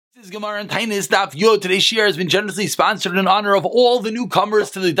This is Gemara and Tainis Daf Yod. Today's shir has been generously sponsored in honor of all the newcomers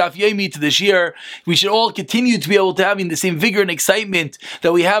to the Daf Yomi to this year. We should all continue to be able to having the same vigor and excitement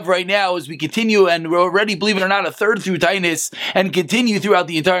that we have right now as we continue, and we're already, believe it or not, a third through Tainis, and continue throughout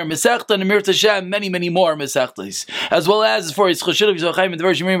the entire Masechta, and Amir Tashem, many more Masechtas. As well as for his Choshiv Yisrael and the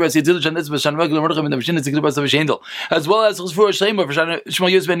Vershim Rebbe Yitzil Shanetz Bashan Vagel Mordechai and the Vashin Yitzil Bas Vashendel. As well as Chosfur Shleima for Shmuel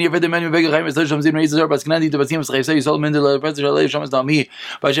Yosef Ben Yevid Ben Vegel Chaim Yitzil Shamzin Yitzil Bas Kanadi to Basim Schayf Yisol Mendel President Shalei Shamas Dami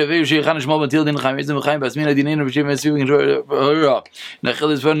Bashav Sheikhana Shmuel until then, Chaim Yitzim Chaim Basmina Dinin of Shem Yisiving Hura.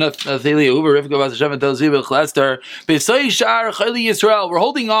 Nachil is for Nathalia Uber Rivka Bas Hashem and Tel Ziv Cluster. Besay Shar Chayli Yisrael. We're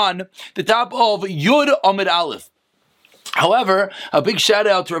holding on the top of Yud Amid Aleph. However, a big shout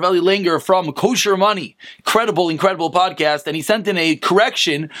out to Rav Eli Langer from Kosher Money, incredible podcast, and he sent in a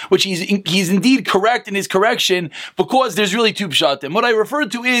correction, which he's indeed correct in his correction, because there's really two pshatim. What I referred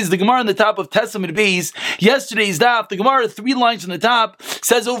to is the Gemara on the top of Testament Beis, yesterday's daf. The Gemara, 3 lines on the top,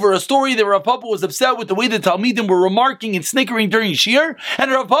 says over a story that Rav Papa was upset with the way the Talmidim were remarking and snickering during Shir,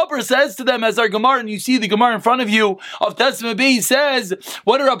 and Rav Papa says to them, as our Gemara, and you see the Gemara in front of you of Testament Beis, says,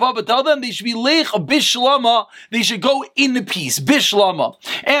 what did Rav Papa tell them? They should be leich bishlama, they should go in the peace, bishlama.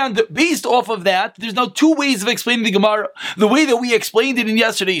 And based off of that, there's now 2 ways of explaining the Gemara. The way that we explained it in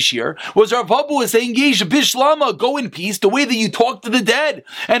yesterday's shir was Rav Papa was saying, Yesh bishlama, go in peace, the way that you talk to the dead.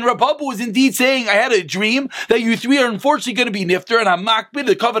 And Rav Papa was indeed saying, I had a dream that you 3 are unfortunately going to be nifter, and I'm makbid,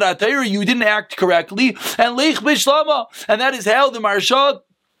 the kavod atayr, you didn't act correctly, and leich bishlama. And that is how the Maharsha,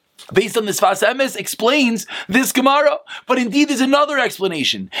 based on the Sfas Emes, explains this Gemara. But indeed, there's another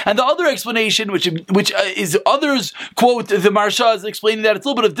explanation. And the other explanation, which is others quote the Maharsha is explaining that it's a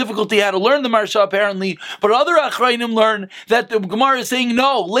little bit of difficulty how to learn the Maharsha apparently, but other Achrayim learn that the Gemara is saying,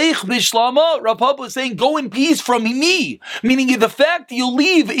 no, Leich Bishlama, Rav Papa is saying, go in peace from me. Meaning the fact that you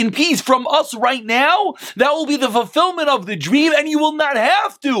leave in peace from us right now, that will be the fulfillment of the dream, and you will not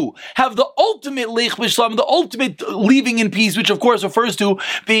have to have the ultimate Leich Bishlama, the ultimate leaving in peace, which of course refers to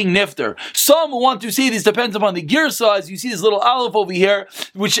being nifter. Some want to say this depends upon the girsa, as you see this little aleph over here,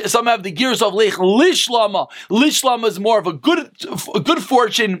 which some have the girsa of leich lishlama. Lishlama is more of a good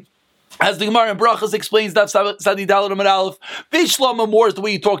fortune. As the Gemara in Brachas explains, that Sadi Dalad Amid Aleph, Bishlama more is the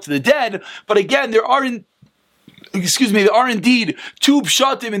way you talk to the dead. But again, there are indeed 2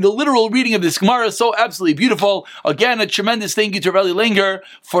 pshatim in the literal reading of this Gemara, so absolutely beautiful. Again, a tremendous thank you to Rav Eli Langer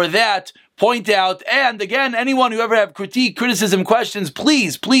for that point out. And again, anyone who ever have critique, criticism, questions,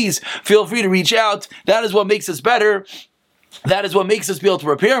 please feel free to reach out. That is what makes us better. That is what makes us be able to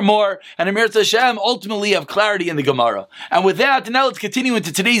prepare more, and Amir Tashem ultimately have clarity in the Gemara. And with that, now let's continue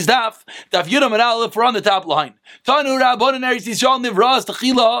into today's daf. Daf Yudam and Aleph, we're on the top line. Tanu Rabban and Eretz Yisrael nivras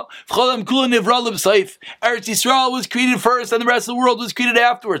techila v'cholam kula nivra l'b'seif. Eretz Yisrael was created first, and the rest of the world was created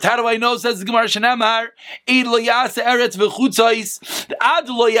afterwards. How do I know? Says the Gemara Shanamar, Eid lo yaseh eretz v'chutzais. Ad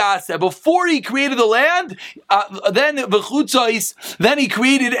lo yaseh. Before he created the land, then v'chutzais, then he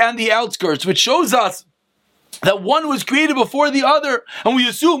created and the outskirts, which shows us that one was created before the other, and we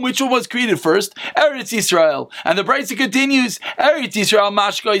assume which one was created first, Eretz Yisrael. And the Brisa continues, Eretz Yisrael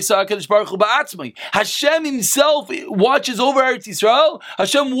mashka Yisrael Kadosh Baruch Hu ba'atzmai. Hashem himself watches over Eretz Yisrael.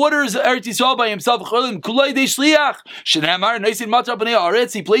 Hashem waters Eretz Yisrael by himself. Kulay de shliach. Shenamar noisin matzah b'nei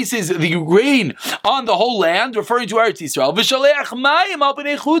Aretz. He places the grain on the whole land, referring to Eretz Yisrael. V'shaleach mayim al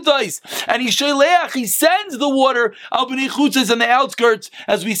b'nei chutais. And he sends the water al b'nei chutais on the outskirts,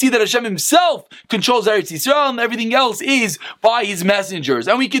 as we see that Hashem himself controls Eretz Yisrael, and everything else is by his messengers.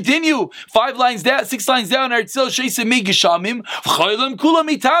 And we continue 6 lines down. Eretz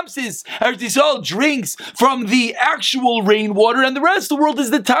Yisrael drinks from the actual rainwater, and the rest of the world is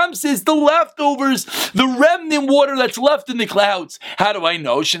the tamsis, the leftovers, the remnant water that's left in the clouds. How do I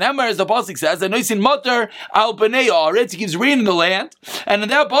know? Shenamar, as the pasuk says, "Anoisin matar al bnei haaretz." He gives rain in the land, and in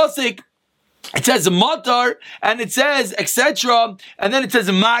that pasuk it says matar, and it says etc., and then it says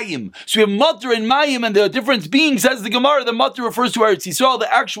mayim. So we have matar and mayim, and the difference being, says the Gemara, the matar refers to Eretz Yisrael, the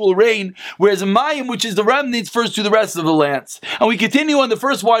actual rain, whereas mayim, which is the remnants, refers to the rest of the lands. And we continue on the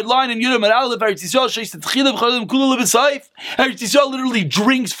first wide line in Yudam and Aleph. Eretz Yisrael literally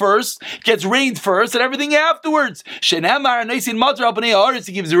drinks first, gets rained first, and everything afterwards. Shenamar noisin matar al bnei haaretz.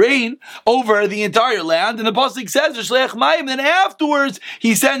 He gives rain over the entire land, and the pasuk says v'shleach mayim. Then afterwards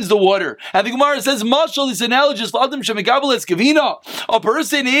he sends the water. And the Gemara says, Mashal is analogous. A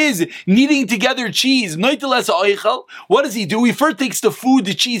person is kneading together cheese. What does he do? He first takes the food,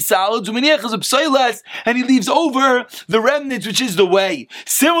 the cheese salads, and he leaves over the remnants, which is the whey.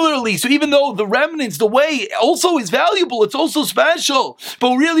 Similarly, so even though the remnants, the whey, also is valuable, it's also special.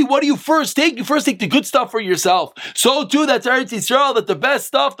 But really, what do you first take? You first take the good stuff for yourself. So too, that's Eretz Yisrael, that the best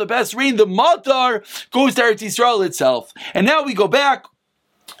stuff, the best rain, the matar, goes to Eretz Yisrael itself. And now we go back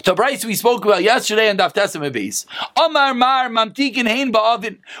The Bryce we spoke about yesterday and Daf Tesem Beis. Amar Mar Mamtikin Hein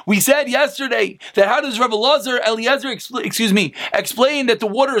Ba'avin. We said yesterday that how does Rav Eliezer explain that the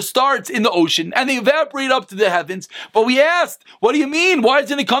water starts in the ocean and they evaporate up to the heavens? But we asked, what do you mean? Why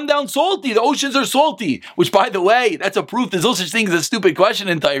doesn't it come down salty? The oceans are salty. Which, by the way, that's a proof there's no such thing as a stupid question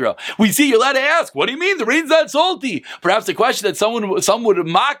in Torah. We see you're allowed to ask, what do you mean? The rain's not salty. Perhaps a question that some would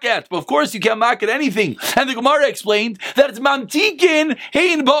mock at, but of course you can't mock at anything. And the Gemara explained that it's Mamtikin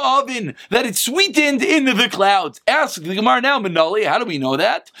Hein Ba'avin, that it's sweetened in the clouds. Ask the Gemara now, Menali, how do we know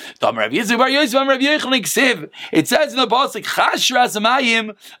that? It says in the pasuk, Chashras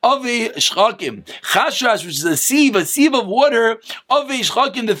Mayim Ave Shchakim. Chashras, which is a sieve of water, Ave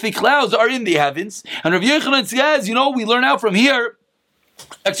Shchakim, the thick clouds are in the heavens. And Rav Yochanan says, we learn out from here.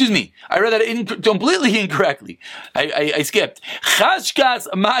 Excuse me, I read that completely incorrectly. I skipped. Chashkas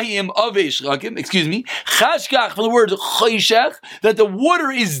mayim avei shchakim. Excuse me. Chashkach from the word choshech, that the water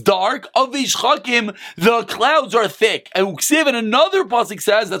is dark. Avei shchakim, the clouds are thick. And Uksiv in another pasuk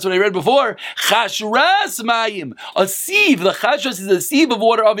says, that's what I read before. Chashras mayim, a sieve. The chashras is a sieve of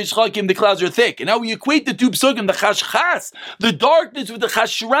water. Avei shchakim, the clouds are thick. And now we equate the two psukim, the chashchas, the darkness, with the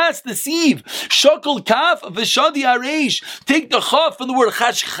chashras, the sieve. Shakol kaf v'shadi areish. Take the chaf from the word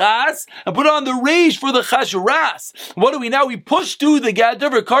chashchas and put on the reish for the chashras. What do we now? We push through the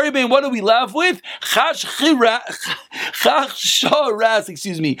gadar karibin. What do we left with? Chashras.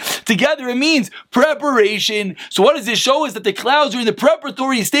 Excuse me. Together it means preparation. So what does this show us? That the clouds are in the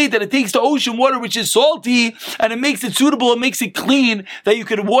preparatory state, that it takes the ocean water, which is salty, and it makes it suitable, it makes it clean, that you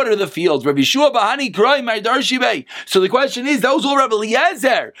can water the fields. Rabbi Yeshua Bahani Krai Mardarshibei. So the question is, that was all Rabbi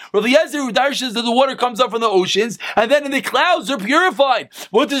Eliezer. Rabbi Eliezer who darshes that the water comes up from the oceans, and then in the clouds are purified.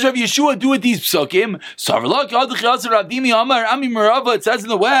 What does Rabbi Yeshua do with these psukim? It says in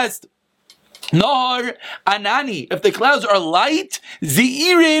the West, Nahar Anani. If the clouds are light,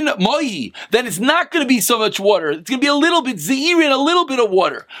 Zeirin Moi, then it's not going to be so much water. It's going to be a little bit Zeirin, a little bit of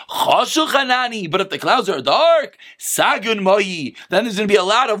water. Chashuch Anani. But if the clouds are dark, Sagun Moi, then there's going to be a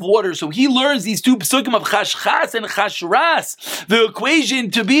lot of water. So he learns these two psukim of Chashchas and Chashras, the equation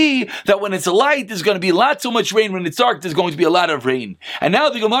to be that when it's light, there's going to be so much rain. When it's dark, there's going to be a lot of rain. And now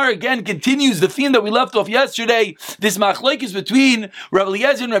the Gemara again continues the theme that we left off yesterday. This machlokes between Rabbi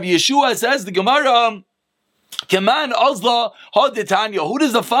Eliezer and Rabbi Yeshua. Says the Gemara, Keman Ozla Haditanya. Who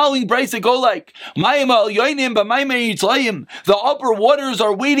does the following brisa go like? The upper waters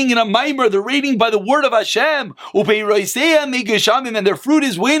are waiting in a maimer. They're waiting by the word of Hashem. And their fruit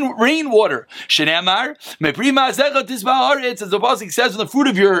is rainwater. Shenemar, as the pasuk says, from the fruit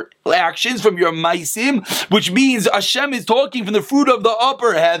of your actions, from your maisim, which means Hashem is talking from the fruit of the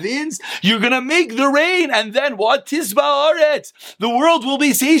upper heavens. You're gonna make the rain, and then what? Tisba Aretz. The world will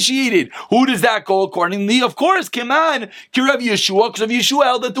be satiated. Who does that go accordingly? Of course, Keman, Rav Yeshua, because Rav Yeshua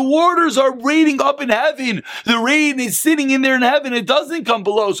held that the waters are raining up in heaven. The rain is sitting in there in heaven. It doesn't come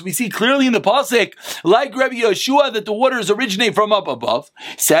below. So we see clearly in the pasuk, like Rav Yeshua, that the waters originate from up above.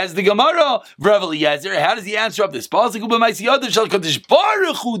 Says the Gemara, Rav Eliezer, how does he answer up this pasuk?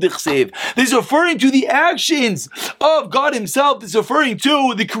 This is referring to the actions of God Himself. This is referring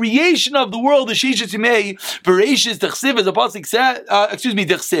to the creation of the world. The Sheshes Yimei, Bereshis Dechsiv, as the pasuk said.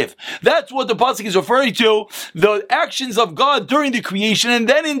 Dechsiv. That's what the pasuk is referring to. The actions of God during the creation, and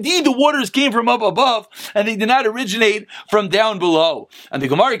then indeed the waters came from up above, and they did not originate from down below. And the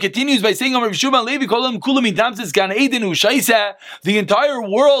Gemara continues by saying, the entire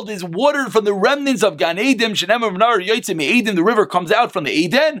world is watered from the remnants of Gan Eden. The river comes out from the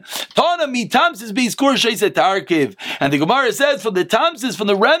Eden. And the Gemara says, from the Tamsis, from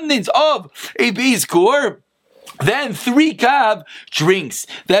the remnants of a Beis Kur, then 3 kav drinks.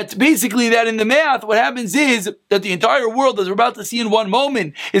 That's basically that in the math, what happens is that the entire world, as we're about to see in one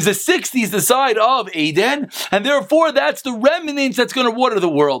moment, is a 60 the side of Eden, and therefore that's the remnants that's going to water the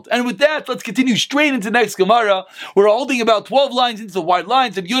world. And with that, let's continue straight into the next Gemara. We're holding about 12 lines into the white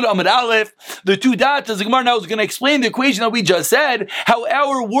lines of Yud Amud Aleph. The two dots, as the Gemara now is going to explain the equation that we just said, how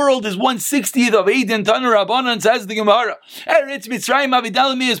our world is 1/60th of Eden. Tanur Rabbanan, says the Gemara. Eretz Mitzrayim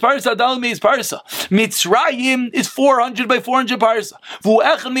Avidalami is Parsa, Dalami is Parsa. Mitzrayim is 400 by 400 parsa.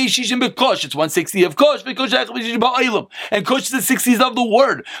 It's 160 of Kosh, and Kosh is the 60th of the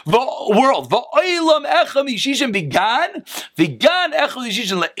world.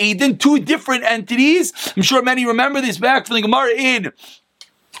 Two different entities. I'm sure many remember this back from the Gemara in,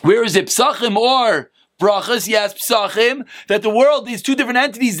 where is it? Psachim or brachas, yes, psachim, that the world, these two different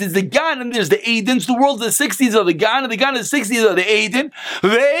entities, there's the Gan and there's the Eden. So the world's the 60s of the Gan, and the Gan is the 60s of the Eden.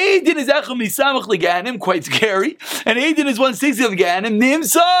 The Eden is Echam Misamach Leganim, quite scary. And Eden is 160 of the Ganim.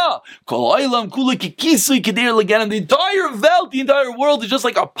 Nimsa! Kol Oilam Kula Kikisui Kadir Leganim. The entire Welt, the entire world is just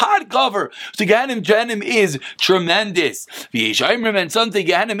like a pot cover. So Ganim Janim is tremendous. V'yeshayimrim and something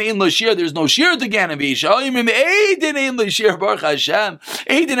Ganim Ein Lo Shir. There's no Shir to Ganim. V'yeshayimrim Eden Ein Lo Shir Baruch Hashem.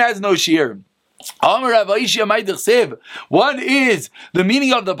 Eden has no Shir. One is the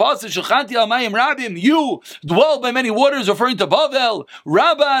meaning of the pasuk Shechanti al mayim rabim. You dwell by many waters, referring to Bavel.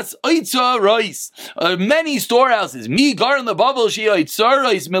 Rabas oitza rois, many storehouses. Me gar in the Bavel she oitza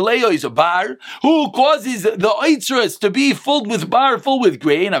rois meleois bar, who causes the oitzras to be filled with bar, full with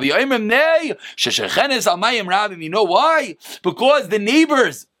grain. You know why? Because the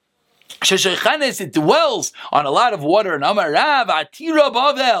neighbors. It dwells on a lot of water. And Amarav Atira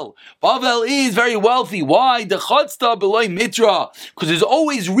Bavel. Bavel is very wealthy. Why? The Chatzta below Mitra. Because there's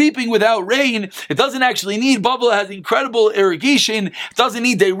always reaping without rain. It doesn't actually need. Bavel has incredible irrigation. It doesn't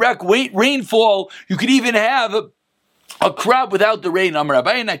need direct rainfall. You could even have a crop without the rain. Amar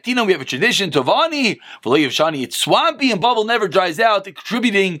Abaye Naktina, we have a tradition. Tovani, V'lo Yavshani, it's swampy and Bavel never dries out,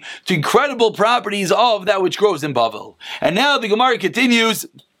 contributing to incredible properties of that which grows in Bavel. And now the Gemara continues.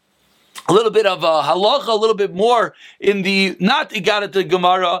 A little bit of halacha, a little bit more in the not Igarata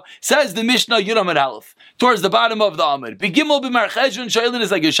Gemara. Says the Mishnah Yudam and Aleph towards the bottom of the Amud. Begimel b'Mar Cheshvan Shailin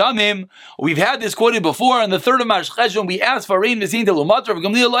is like Yeshamim. We've had this quoted before. On the third of Mar Cheshvan, we asked for rain. V'Zin Telumatra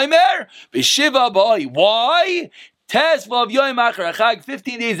v'Gamliel Loimer v'Shiva B'Oi. Why? 15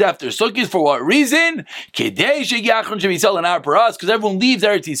 days after Sukkot. For what reason? Because everyone leaves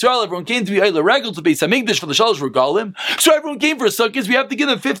Eretz Yisrael. Everyone came to be Eila Regel to Beis Hamikdash for the Shalosh Regalim. So everyone came for Sukkot. We have to give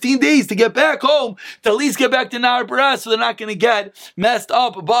them 15 days to get back home, to at least get back to Nahar Paras, so they're not going to get messed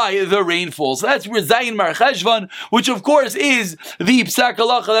up by the rainfall. So that's Rezayin Mar Cheshvan, which of course is the Psak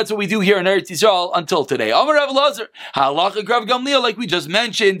Halacha. That's what we do here in Eretz Yisrael until today. Amar Rav Elazar, Halacha Krav Gamliel, like we just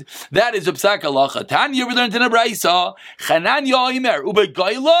mentioned, that is a Psak Halacha. Tanya, we learned in a Braisa.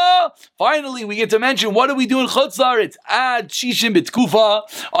 Finally, we get to mention what do we do in Chutzlar? It's Ad Shishim B'Tkufa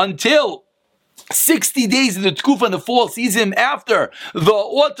until 60 days in the Tkufa in the fall season after the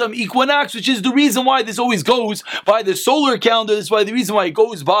autumn equinox, which is the reason why this always goes by the solar calendar. This is why the reason why it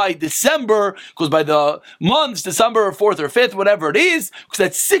goes by December, goes by the months, December 4th or 5th, whatever it is, because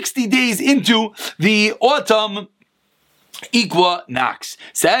that's 60 days into the autumn equinox.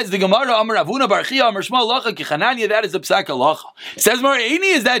 Says the Gemara, Amar Avuna Barchia, Amar Shmuel Lacha Kichananya, that is a Psak Halacha. Says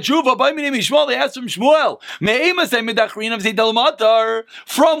Maraini, is that true? By my name is Shmuel, they asked from Shmuel.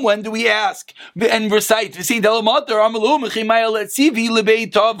 From when do we ask and recite? You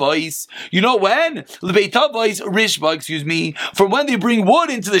know when? Lebei Tavais, Rishba, excuse me. From when they bring wood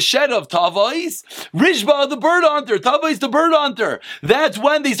into the shed of Tavais, Rishba, the bird hunter, Tavais, the bird hunter. That's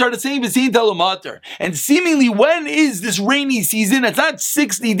when they started saying V'sein Telemater. And seemingly, when is this rainy season? It's not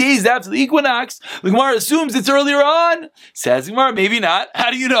 60 days after the equinox. The Gemara assumes it's earlier on. Says the Gemara, maybe not.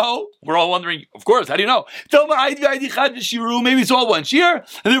 How do you know? We're all wondering, of course, how do you know? Maybe it's all one shear,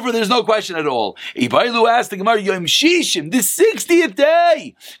 and therefore there's no question at all. Ibailu asked the Gemara, Yom Shishim, the 60th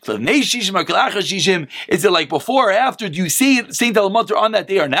day. Is it like before or after? Do you see Saint Telemater on that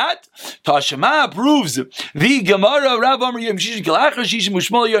day or not? Tashema proves the Gemara, Rav Amar Yom Shishim, Kalachar Shishim,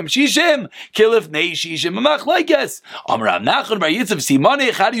 Ushmal Yom Shishim, Kilif Nei Shishim, Amach Laikes. Amram Nachon Bar Yitzhav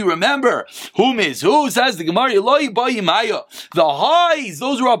Simonech, how do you remember? Whom is who? Says the Gemara, Eloi Bayimaya. The highs,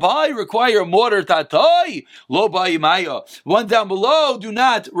 those who are up high, require mortar tatoi. Lo Bayimaya. One down below do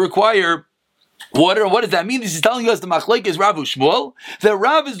not require water. What does that mean? This is telling us the Machlek is Rav Shmuel. The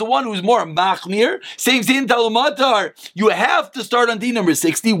Rav is the one who's more machmir. Same thing in Telematar. You have to start on day number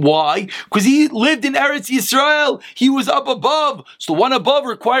 60. Why? Because he lived in Eretz Yisrael. He was up above. So the one above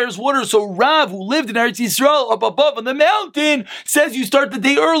requires water. So Rav, who lived in Eretz Yisrael, up above on the mountain, says you start the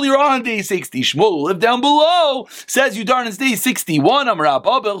day earlier on day 60. Shmuel, who lived down below, says you start on day 61.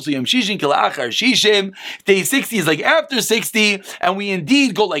 Day 60 is like after 60. And we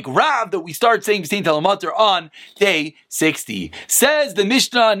indeed go like Rav, that we start saying Saint Telemater on day 60. Says the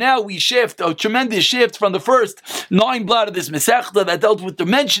Mishnah, now we shift, a tremendous shift from the first 9 blot of this Masechta that dealt with the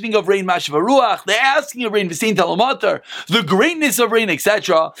mentioning of rain, Mashva Ruach, the asking of rain, Saint Telemater, the greatness of rain,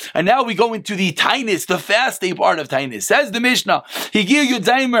 etc. And now we go into the Tainus, the fast day part of Tainus. Says the Mishnah, Higir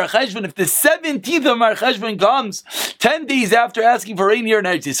Yudzayim Mar Cheshvan, if the 17th of Mar Cheshvan comes, 10 days after asking for rain here in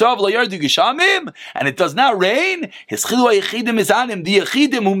Eretz Yisrael, and it does not rain, the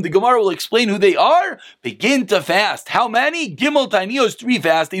Yechidim, whom the Gemara will explain who they are, begin to fast. How many? Gimel Tainios, 3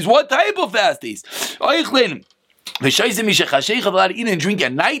 fasties. What type of fasties? Oichlin. Allowed to eat and drink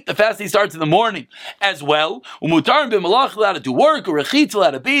at night. The fast day starts in the morning as well. Allowed to do work.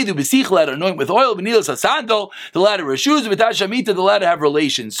 Allowed to bathe. Allowed to anoint with oil. Allowed to reshuz. Allowed to have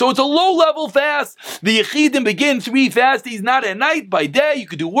relations. So it's a low-level fast. The Yechidim begin 3 fast days, not at night. By day, you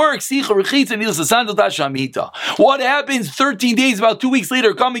could do work. What happens 13 days, about 2 weeks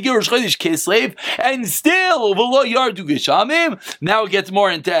later, come and get Rosh Chodesh Kislev, and still, now it gets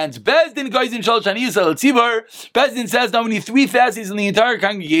more intense. Bezdin says now we need 3 fast days in the entire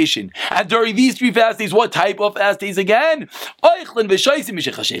congregation. And during these 3 fast days, what type of fast days again?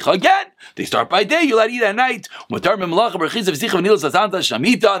 Again, they start by day, you'll eat at night. And the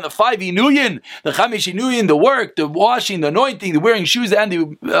 5 Inuyin, the Chamish Inuyin, the work, the washing, the anointing, the wearing shoes, and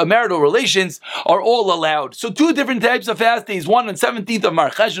the marital relations are all allowed. So 2 different types of fast days, one on 17th of Mar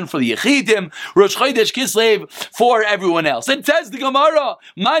Cheshvan for the Yechidim, Rosh Chodesh Kislev for everyone else. It says the Gemara,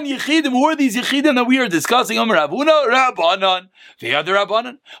 Man Yechidim, who are these Yechidim that we are discussing? Ravuna, Rabbanan. The other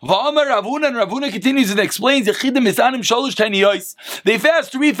Rabbanan. V'amar Ravuna, and Ravuna continues and explains, Yechidim Misanim Sholosh Taniyos. They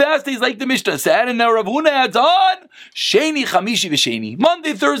fast 3 fast days like the Mishnah said, and now Ravuna adds on, Sheni, Chamishi, V'Sheni.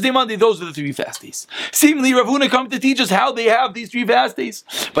 Monday, Thursday, Monday, those are the 3 fast days. Seemingly Ravuna come to teach us how they have these 3 fast days.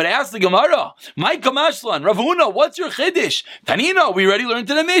 But ask the Gemara, my Kamashlan, Ravuna, what's your Chiddush? Tanina, we already learned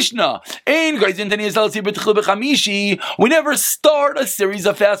to the Mishnah. We never start a series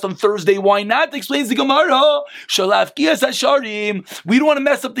of fasts on Thursday. Why not? Explains the Gemara. We don't want to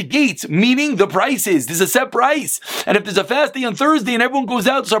mess up the gates, meaning the prices. There's a set price. And if there's a fast day on Thursday and everyone goes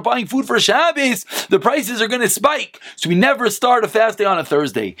out to start buying food for Shabbos, the prices are going to spike. So we never start a fast day on a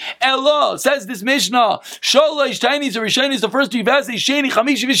Thursday. Ella, says this Mishnah, Shalosh Tainis or Rishonis, the first 3 fast days, Sheni,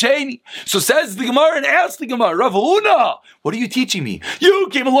 Chamishi, V'Sheni. So says the Gemara and asks the Gemara, Rav Huna, what are you teaching me? You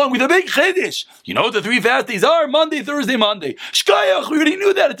came along with a big Chiddush. You know what the 3 fast days are? Monday, Thursday, Monday. Shkayach, we already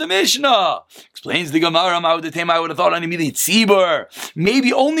knew that. It's a Mishnah. Explains the Gemara, I would have thought on immediate tzibur.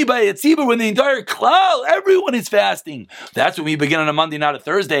 Maybe only by a tzibur when the entire klal, everyone is fasting. That's when we begin on a Monday, not a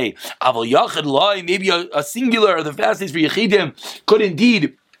Thursday. Aval yachid loy, maybe a singular of the fast days for Yechidim could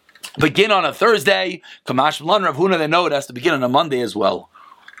indeed begin on a Thursday. Kamash B'lan Rav Huna, they know it has to begin on a Monday as well.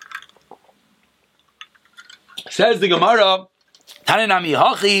 Says the Gemara, Tanenami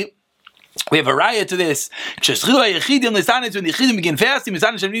Hachi. We have a raya to this. When the Yechidim begin fasting,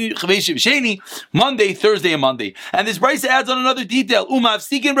 Monday, Thursday, and Monday. And this Brisa adds on another detail. And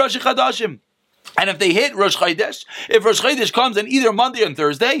if they hit Rosh Chodesh, if Rosh Chodesh comes on either Monday or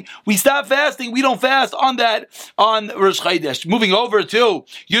Thursday, we stop fasting. We don't fast on Rosh Chodesh. Moving over to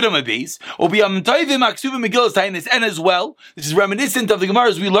Yudam Abayis, and as well, this is reminiscent of the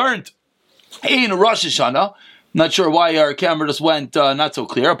Gemaras we learned in Rosh Hashanah. Not sure why our camera just went not so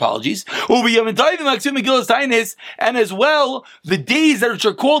clear. Apologies. And as well, the days that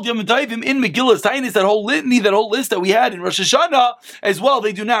are called Yom Tovim in Megillas Tainis, that whole litany, that whole list that we had in Rosh Hashanah, as well,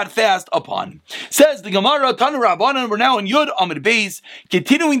 they do not fast upon. Says the Gemara, Tanu Rabbanan, we're now in Yud Amid Beis,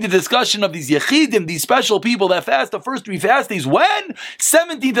 continuing the discussion of these Yechidim, these special people that fast the first 3 fast days when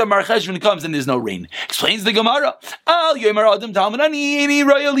 17th of Mar Cheshvan comes and there's no rain. Explains the Gemara,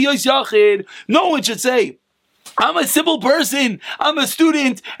 no one should say, I'm a simple person, I'm a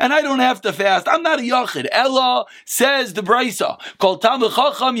student, and I don't have to fast. I'm not a Yachid. Ella, says the Brisa, called Talmud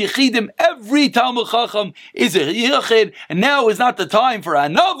Chacham Yechidim, every Talmud Chacham is a Yachid, and now is not the time for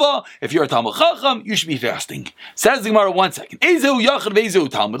Anava. If you're a Talmud Chacham, you should be fasting. Says the Gemara, 1 second. Ezehu Yachid ve'ezehu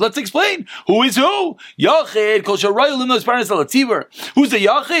Talmud. Let's explain. Who is who? Yachid, kol sharayu limnos parnas al tzibur. Who's a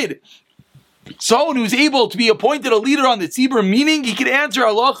Yachid? Someone who's able to be appointed a leader on the tzibur, meaning he can answer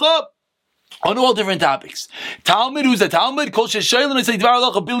halacha on all different topics. Talmud, who's a Talmud, you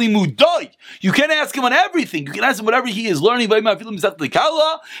can't ask him on everything. You can ask him whatever he is learning,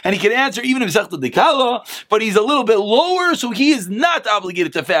 and he can answer even if but he's a little bit lower, so he is not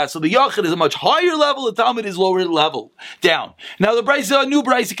obligated to fast. So the Yachid is a much higher level, the Talmud is lower level, down. Now the Brisa, new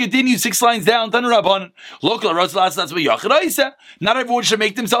Brisa, continues 6 lines down. Not everyone should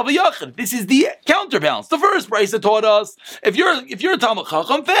make themselves a Yachid. This is the counterbalance. The first Brisa taught us, if you're a Talmud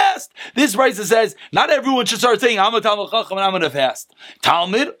Chacham, fast. This Brisa says, not everyone should start saying, I'm a Talmud Chacham and I'm going to fast.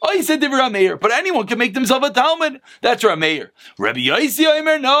 Talmud, I said Divrei Meir, but anyone can make themselves a Talmud. That's Rav Meir. Rabbi Yossi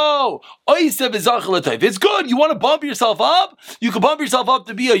Omer, no. It's good. You want to bump yourself up? You can bump yourself up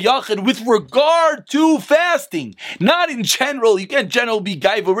to be a Yachid with regard to fasting. Not in general. You can't generally be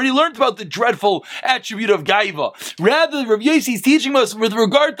Gaiva. We already learned about the dreadful attribute of Gaiva. Rather, Rav Yossi is teaching us with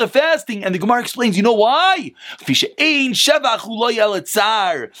regard to fasting, and the Gemara explains, you know why?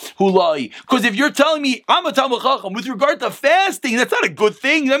 Because if you're telling me I'm a Talmud Chacham with regard to fasting, that's not a good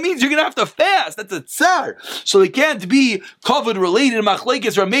thing. That means you're going to have to fast. That's a tsar. So they can't be covered related.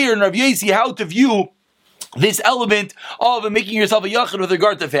 Machlekes Rav Meir and Rav Yossi how to view this element of making yourself a yachid with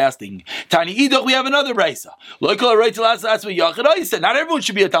regard to fasting. Tani Idoch, we have another brisa. Not everyone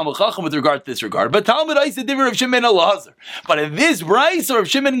should be a Talmud Chacham with regard to this regard, but Talmud Isa different of Shimon Elazar. But in this brisa of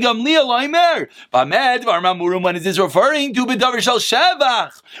Shimon Gamliel Aimer, Bamed Varmamurim, when is this referring to B'davar Shel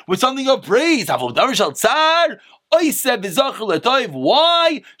Shevach, with something of praise? Avodavar Shel Tzar.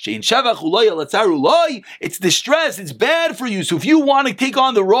 Why? It's distress, it's bad for you. So if you want to take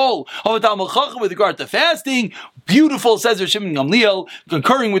on the role of a Talmud Chacham with regard to fasting, beautiful, says Shimon Gamliel,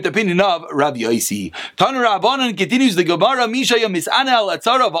 concurring with the opinion of Rabbi Yosi. Tanu Rabbanan continues the Gemara, Mishaya Mis'ana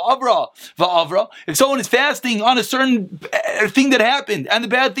al-Atzara va'avra. If someone is fasting on a certain thing that happened, and the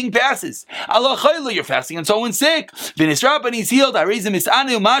bad thing passes, Allah chayla, you're fasting on someone's sick, V'nisrap and he's healed,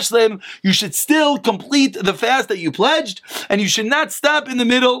 you should still complete the fast that you pledged, and you should not stop in the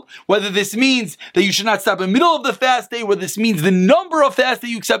middle, whether this means that you should not stop in the middle of the fast day, whether this means the number of fasts that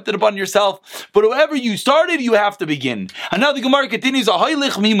you accepted upon yourself, but whoever you started, you have to begin. And now the Gemara continues, we're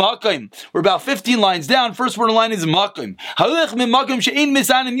about 15 lines down, first word in line is makim.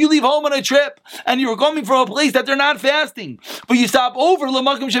 You leave home on a trip, and you're coming from a place that they're not fasting, but you stop over in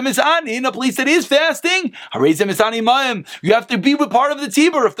a place that is fasting, you have to be with part of the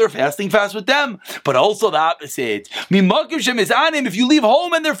tzibur. If they're fasting, fast with them, but also the opposite. If you leave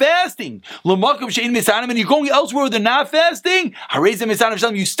home and they're fasting, and you're going elsewhere where they're not fasting,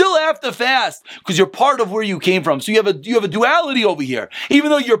 you still have to fast because you're part of where you came from. So you have a duality over here. Even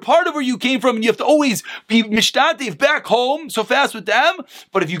though you're part of where you came from, and you have to always be mishtatev back home, so fast with them.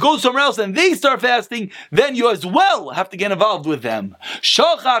 But if you go somewhere else and they start fasting, then you as well have to get involved with them.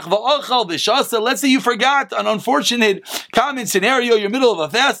 Let's say you forgot an unfortunate common scenario. You're middle of a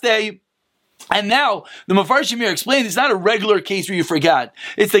fast day. And now, the Mefarshim here explained it's not a regular case where you forgot.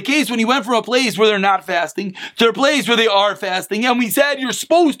 It's the case when you went from a place where they're not fasting to a place where they are fasting, and we said you're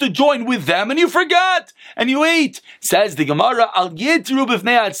supposed to join with them, and you forgot, and you ate. Says the Gemara,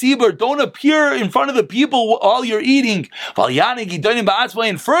 don't appear in front of the people while you're eating.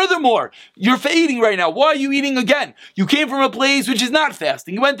 And furthermore, you're eating right now. Why are you eating again? You came from a place which is not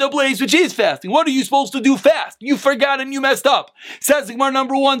fasting. You went to a place which is fasting. What are you supposed to do fast? You forgot and you messed up. Says the Gemara,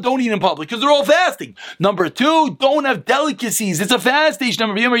 number one, don't eat in public, because they're all fasting. Number two, don't have delicacies. It's a fast station.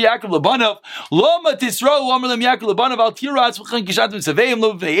 Number Yimmer Yaakov Labanov, Loma Tisrael, Omerlam Yaakov Labanov, Al Tiratz, V'chan Kishatim Saveim,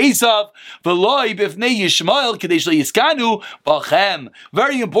 Lo B'nei Esav, V'loi B'fnei Yishmael, Kadesh Lo Yiskanu, B'chem.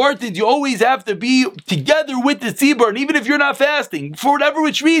 Very important. You always have to be together with the tzibur, and even if you're not fasting, for whatever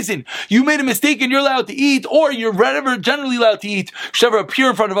which reason, you made a mistake and you're allowed to eat, or you're never generally allowed to eat, you should never appear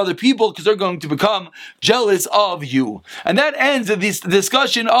in front of other people because they're going to become jealous of you. And that ends this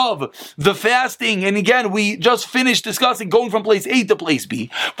discussion of the fasting, and again, we just finished discussing going from place A to place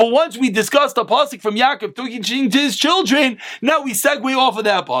B. But once we discussed the pasuk from Yaakov teaching to his children, now we segue off of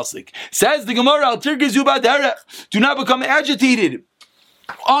that pasuk. Says the Gemara, Al tirgezu b'derech, do not become agitated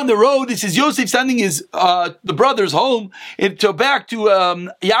on the road. This is Yosef sending his the brothers home back to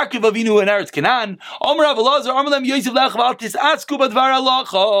Yaakov Avinu in Eretz Canaan.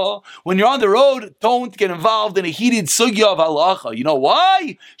 When you're on the road, don't get involved in a heated sugya of halacha. You know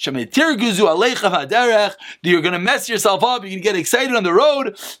why? You're going to mess yourself up. You're going to get excited on the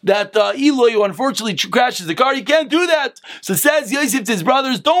road that Eloi, who unfortunately crashes the car. You can't do that. So says Yosef to his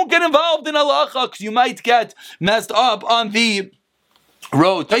brothers, don't get involved in halacha because you might get messed up on the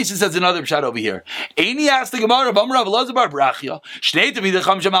road. Taisus says another pshat over here. Eini asked the Gemara, Bamra Elazar bar Brachia, Shnei Tamid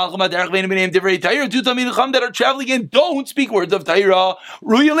Chacham Shemalchum Aderech Ve'enim B'neim Divrei Torah, two Tamid Chacham that are traveling and don't speak words of Torah.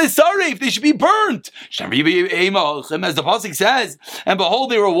 Ruya L'Saref, they should be burnt. As the pasuk says, and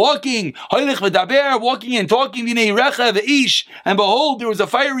behold, they were walking, Hoylech V'daber, walking and talking, V'nei Recha V'ish, and behold, there was a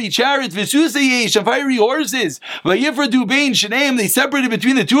fiery chariot, V'susei Yesh, and fiery horses, V'yifradu Bein Shneim, they separated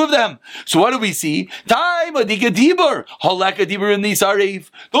between the two of them. So what do we see? Time Adika Dibur, Holeka Dibur in these the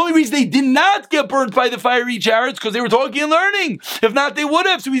only reason they did not get burnt by the fiery chariots because they were talking and learning. If not, they would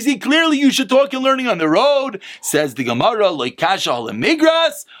have. So we see clearly you should talk and learning on the road. Says the Gemara, like kasha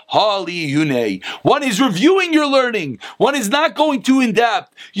migras hali yune. One is reviewing your learning. One is not going too in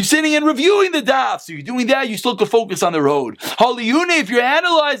depth. You're sitting and reviewing the daf. So you're doing that. You still can focus on the road. Hali yune. If you're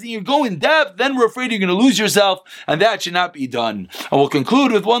analyzing, you go in depth. Then we're afraid you're going to lose yourself, and that should not be done. And we'll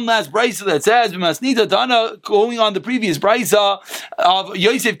conclude with one last brisa that says, "B'masnita dana," going on the previous brisa of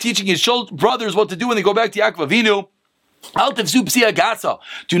Yosef teaching his brothers what to do when they go back to Yaakov Avinu.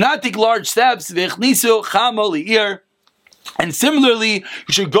 Do not take large steps. And similarly,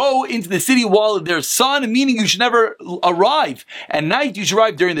 you should go into the city while there's sun, meaning you should never arrive. At night, you should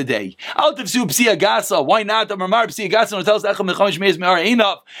arrive during the day. Why not?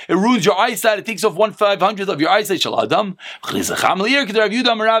 It ruins your eyesight. It takes off 1/500th of your eyesight. You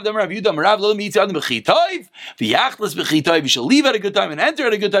shall leave at a good time and enter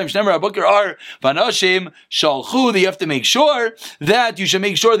at a good time. You have to make sure that you should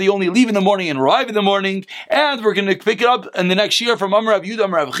make sure that you only leave in the morning and arrive in the morning. And we're going to pick it up in the next year from Amar Rav Yehuda,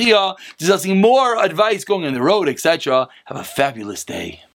 Amar Rav Chia, discussing more advice going on the road, etc. Have a fabulous day.